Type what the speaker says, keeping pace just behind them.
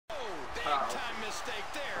Big time mistake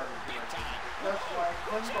there. Big time. That's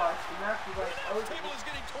why The table is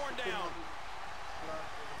getting torn down.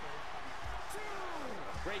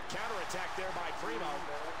 Great counterattack there by Primo.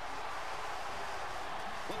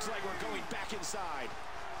 Looks like we're going back inside.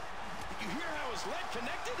 Did you hear how his leg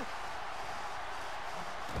connected?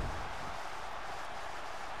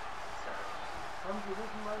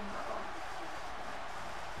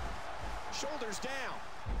 Shoulders down.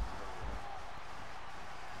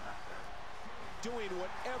 Doing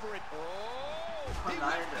whatever it... Oh! He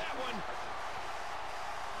whipped that one.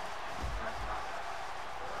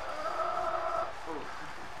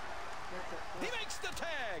 He makes the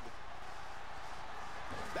tag.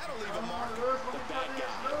 That'll leave a mark. The bad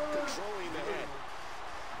guy controlling the head.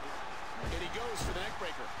 And he goes for the neck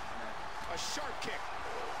breaker. A sharp kick.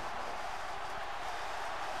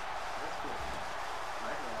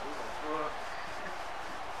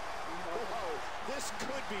 Whoa, this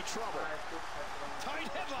could be trouble. Tight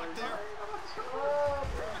headlock there.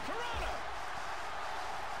 Corona.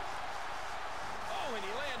 Oh, and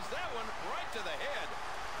he lands that one right to the head.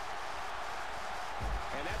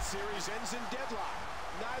 And that series ends in deadlock.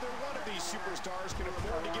 Neither one of these superstars can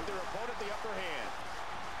afford to give their opponent the upper hand.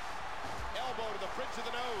 Elbow to the bridge of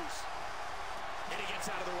the nose. And he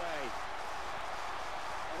gets out of the way.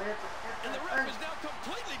 And the ref is now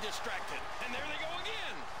completely distracted. And there they go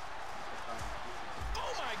again.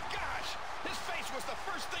 Oh my gosh! His face was the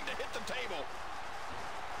first thing to hit the table.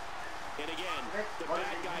 And again, the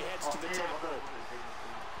bad guy heads to the top rope.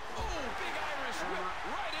 Oh, big Irish whip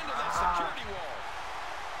right into that security wall.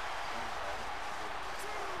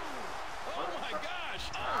 Oh my gosh!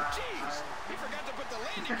 Oh jeez! He forgot to put the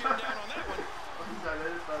landing gear down on that one.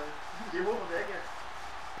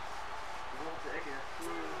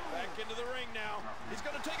 Back into the ring now. He's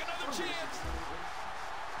going to take another chance.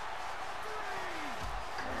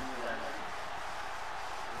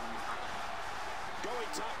 Going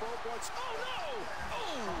top rope once. Oh no!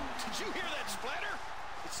 Oh! Did you hear that splatter?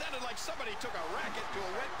 It sounded like somebody took a racket to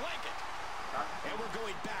a wet blanket. And we're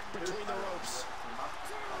going back between the ropes.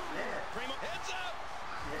 Primo, heads up!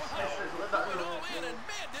 Wow, going all in, and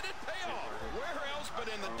man, did it pay off. Where else but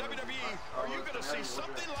in the WWE are you going to see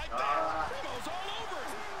something like that? Primo's all over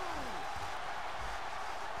it.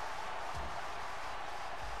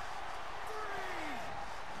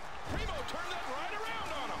 Primo turned that right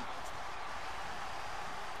around on him.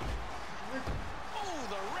 Oh,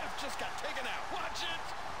 the ref just got taken out. Watch it.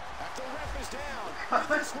 After the ref is down,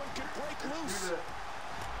 this one could break loose.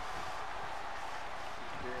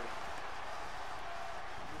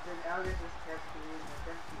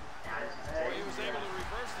 Boy, he was able to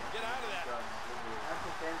reverse and get out of that.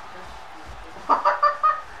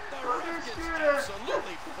 The ref gets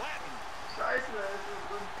absolutely flattened.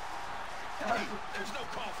 Hey, there's no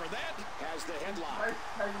call for that. Has the headlock.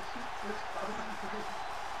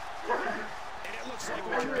 And it looks like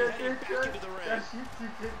we're heading back into the ring.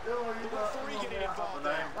 The referee getting involved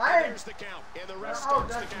now. And there's the count. And the ref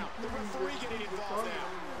starts the count. The referee getting involved now.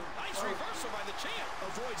 Nice reversal by the champ.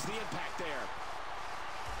 Avoids the impact there.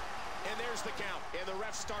 And there's the count. And the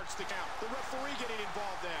ref starts the count. The referee getting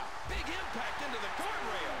involved now. Big impact into the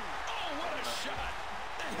guardrail. Oh, what a shot.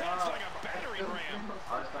 That head's like a battering ram.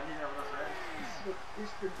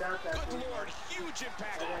 Good Lord, huge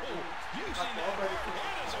impact. Oh, using that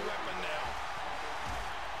head as a weapon now.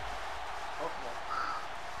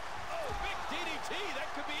 Oh, big DDT. That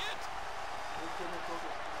could be it.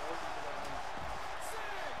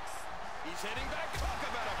 He's heading back. Talk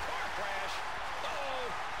about a car crash. Uh-oh.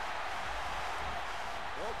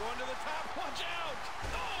 Oh, going to the top. Watch out.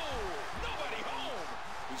 Oh, nobody home.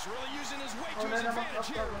 He's really using his weight to his advantage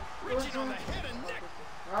here. Reaching on the head and neck.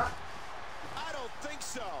 I don't think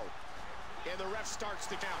so. And the ref starts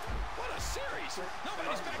the count. What a series.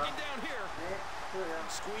 Nobody's backing down here.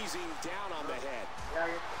 Squeezing down on the head.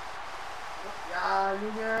 Ja,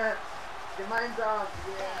 Junge. Gemeinsam.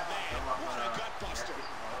 Yeah. Oh, man. What a gut buster.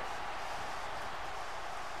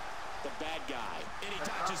 The bad guy. And he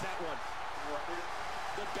dodges that one.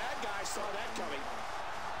 The bad guy saw that coming.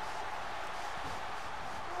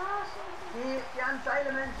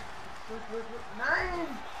 Nein!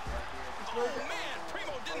 Oh, man.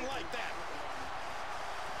 Primo didn't like that.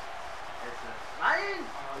 Nein!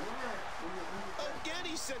 Again,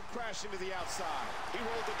 he sent crashing to the outside. He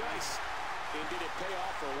rolled the dice. And did it pay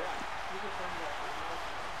off or what?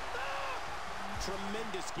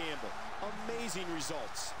 Tremendous gamble. Amazing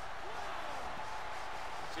results.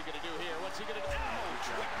 What's he going to do here? What's he going to do? Ouch!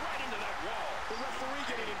 Went right into that wall. The referee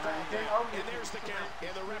getting involved now, and there's the count,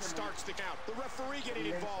 and the ref starts the count. The referee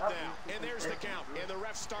getting involved now, and there's the count, and the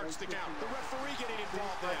ref starts the count. The referee getting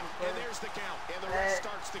involved now, and there's the count, and the ref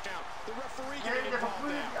starts the count. The referee getting involved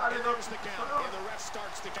now, and there's the count, and the ref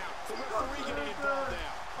starts the count. The referee getting involved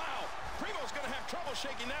now. Wow, Primo's going to have trouble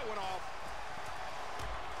shaking that one off.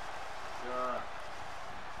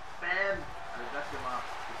 Bam!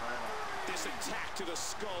 This attack to the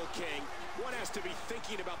Skull King. One has to be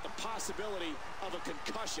thinking about the possibility of a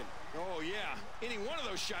concussion. Oh, yeah. Any one of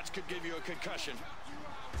those shots could give you a concussion.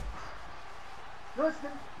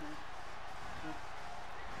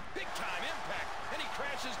 Big time impact, and he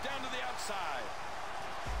crashes down to the outside.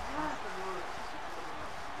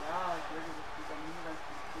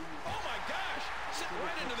 Oh my gosh! Sent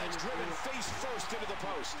right into that. Driven face first into the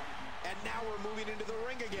post. And now we're moving into the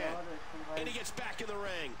ring again. And he gets back in the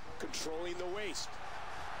ring, controlling the waist.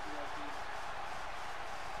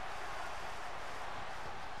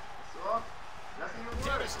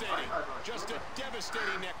 Devastating. Just a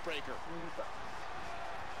devastating neck breaker.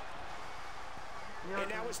 And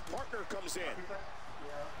now his partner comes in.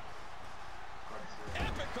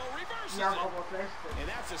 Epico reverses it. And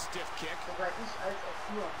that's a stiff kick.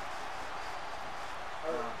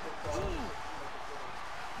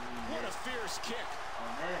 What a fierce kick.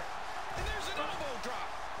 And there's an elbow drop.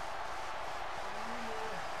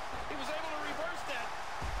 He was able to reverse that.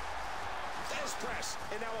 Fast press.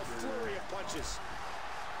 And now a flurry of punches.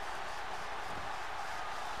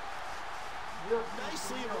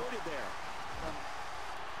 Nicely avoided there.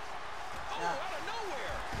 Oh, out of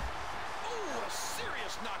nowhere. Oh, a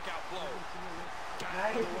serious knockout blow. Got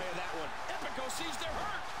out of the way of that one. Epico sees they're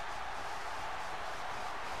hurt.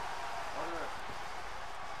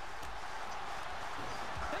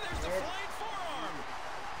 And there's the flying forearm.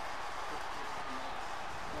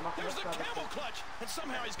 There's the camel clutch. And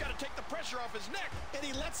somehow he's got to take the pressure off his neck. And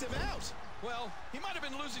he lets him out. Well, he might have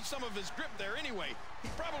been losing some of his grip there anyway. He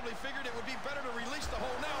probably figured it would be better to release the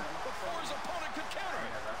hold now before his opponent could counter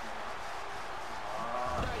it.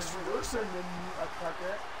 Nice reversal. He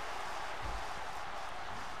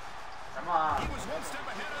was one step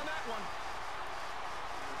ahead on that one.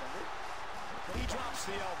 He drops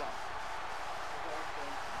the elbow.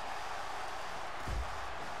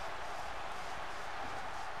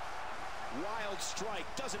 Wild strike,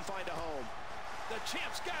 doesn't find a home. The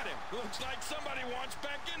champ's got him. Looks like somebody wants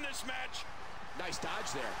back in this match. Nice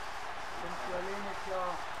dodge there.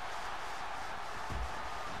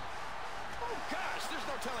 Oh, gosh, there's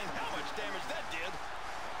no telling how much damage that did.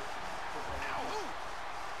 Ow!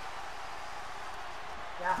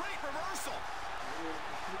 Great reversal.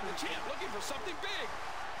 The champ looking for something big.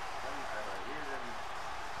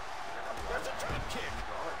 There's a drop kick.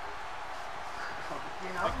 The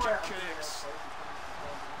kick connects.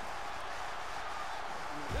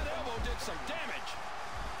 That elbow did some damage.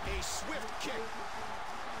 A swift kick.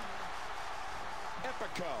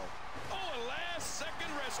 Epico. Oh, a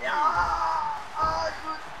last-second rescue. The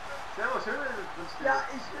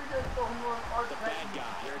bad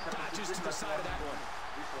guy dodges to the side of that one.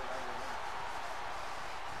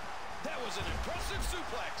 That was an impressive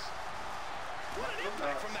suplex. What an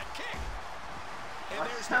impact from that kick. And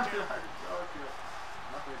there's the count.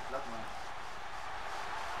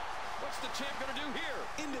 What's the champ going to do here?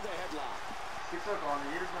 Into the headlock.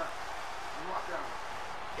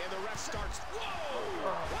 And the ref starts. Whoa!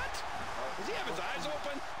 What? Does he have his eyes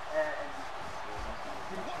open?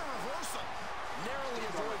 What a reversal. Narrowly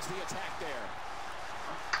avoids the attack there.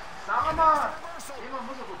 Reversal.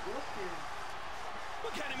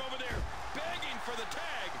 Look at him over there, begging for the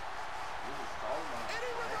tag. And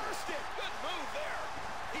he reversed it. Good move there.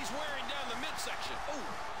 He's wearing down the midsection. Oh,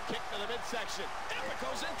 kick to the midsection.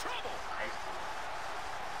 Epico's in trouble.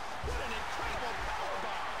 What an incredible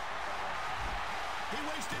powerbomb. He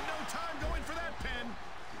wasted no time going for that pin.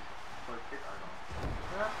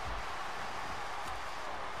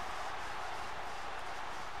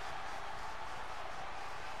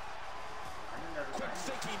 Quick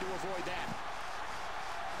thinking to avoid that.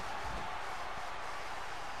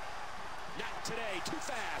 Not today, too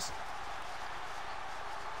fast.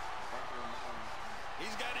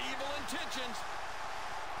 He's got evil intentions.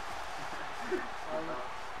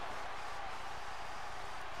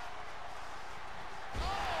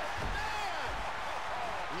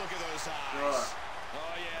 Look at those eyes.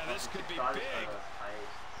 Oh, yeah, this could be big.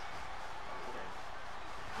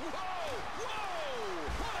 Whoa! Whoa!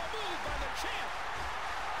 What a move by the champ!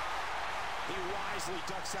 He wisely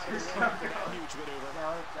ducks out of the way for that huge maneuver.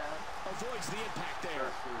 Avoids the impact there.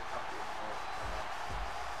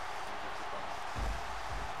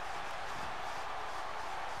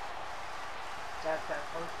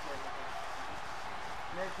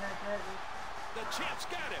 The champ's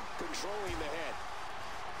got him. Controlling the head.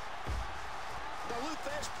 The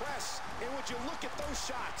Luthez press. And would you look at those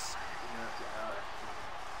shots?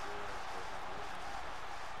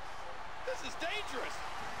 This is dangerous.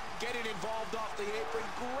 Getting involved off the apron.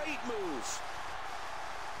 Great moves.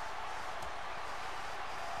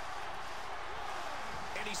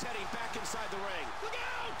 And he's heading back inside the ring. Look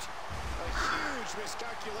out! A huge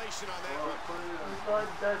miscalculation on that one.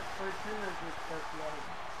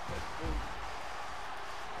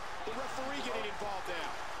 The referee getting involved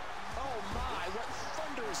now. Oh my, what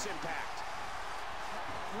thunderous impact.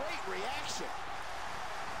 Great reaction.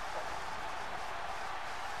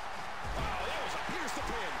 Wow, that was a... Here's the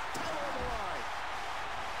pin. Title on the line.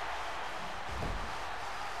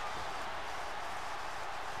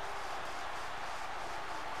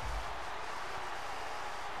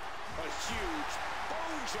 A huge,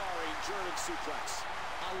 bone-jarring German suplex.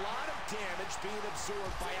 A lot of damage being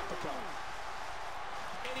absorbed by Epico.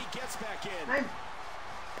 And he gets back in.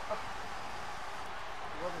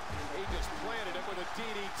 He just planted it with a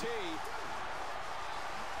DDT.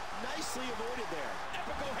 Nicely avoided there.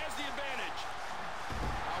 Epico has the advantage.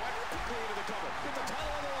 However, quickly into the cover with the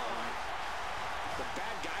title on the line. The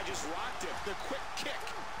bad guy just rocked him. The quick kick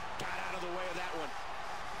got out of the way of that one.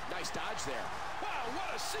 Nice dodge there. Wow,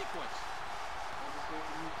 what a sequence.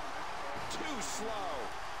 Too slow.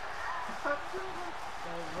 Great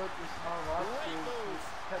move.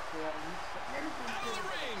 Out of the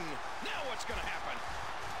ring. Now what's going to happen?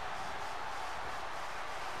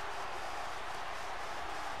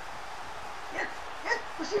 Jetzt!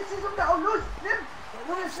 Verschiebt sie sogar auch los! Nimm!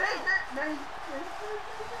 Junge, schnell! Nein!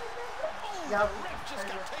 Oh, Ja, the ref just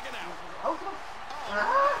got taken out. Haut drauf! Oh, no.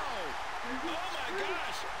 Oh, my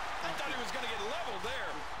gosh. I thought he was going to get leveled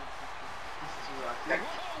there. Whoa,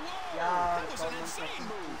 whoa. Ja, That was an insane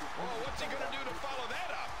move. Oh, what's he going to do to follow that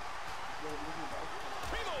up?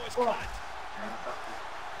 Primo is caught.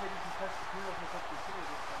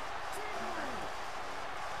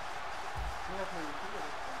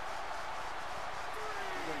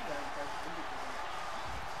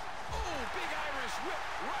 Oh, big Irish whip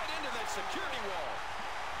right into that security wall.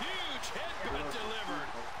 Huge headbutt delivered.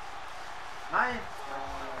 Nein!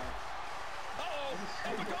 Uh-oh,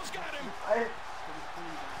 Epico's got him. And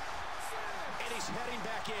he's heading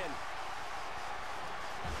back in.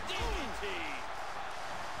 DDT.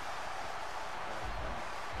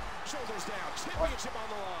 Shoulders down. Championship on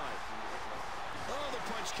the line. Oh, the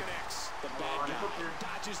punch connects. The bad guy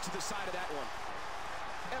dodges to the side of that one.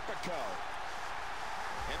 Epico.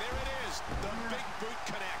 And there it is. The big boot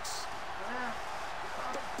connects.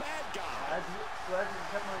 The bad guy. The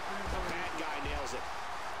bad guy nails it.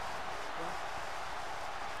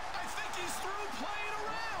 I think he's through playing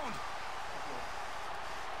around.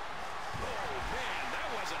 Oh, man, that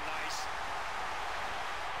wasn't nice.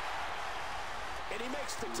 And he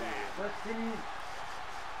makes the tag.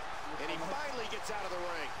 And he finally gets out of the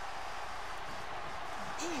ring.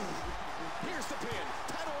 Here's the pin.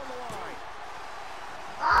 Title on the line.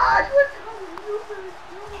 Ah, ich wollte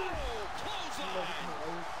Oh, clothesline.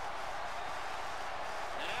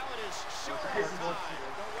 Now it is showtime.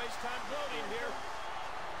 Don't waste time gloating here.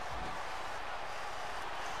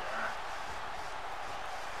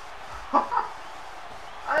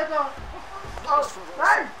 Alter! Oh,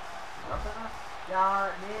 nein!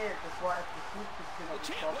 Ja, nee, das war etwas gut. The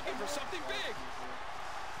champ looking for something big.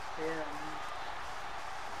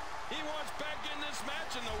 He wants back in this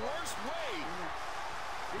match in the worst way.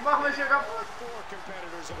 Die machen mich hier kaputt. 4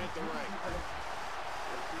 competitors have hit the ring.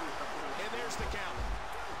 And there's the count.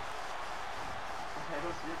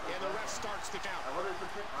 And the ref starts the count.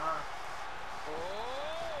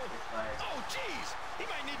 Oh, geez. He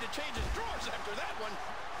might need to change his drawers after that one.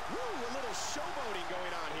 Woo, a little showboating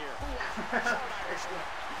going on here. Short Irish whip.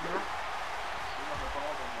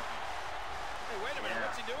 Hey, wait a minute.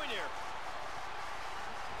 What's he doing here?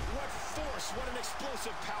 What force, what an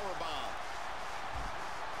explosive power bomb.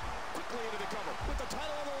 Quickly into the cover with the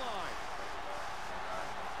title on the line.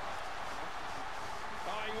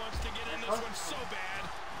 Oh, he wants to get in this one so bad.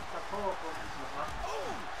 Oh!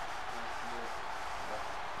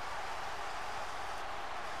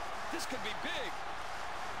 This could be big.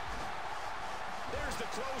 There's the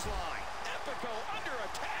clothesline. Epico under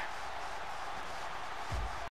attack.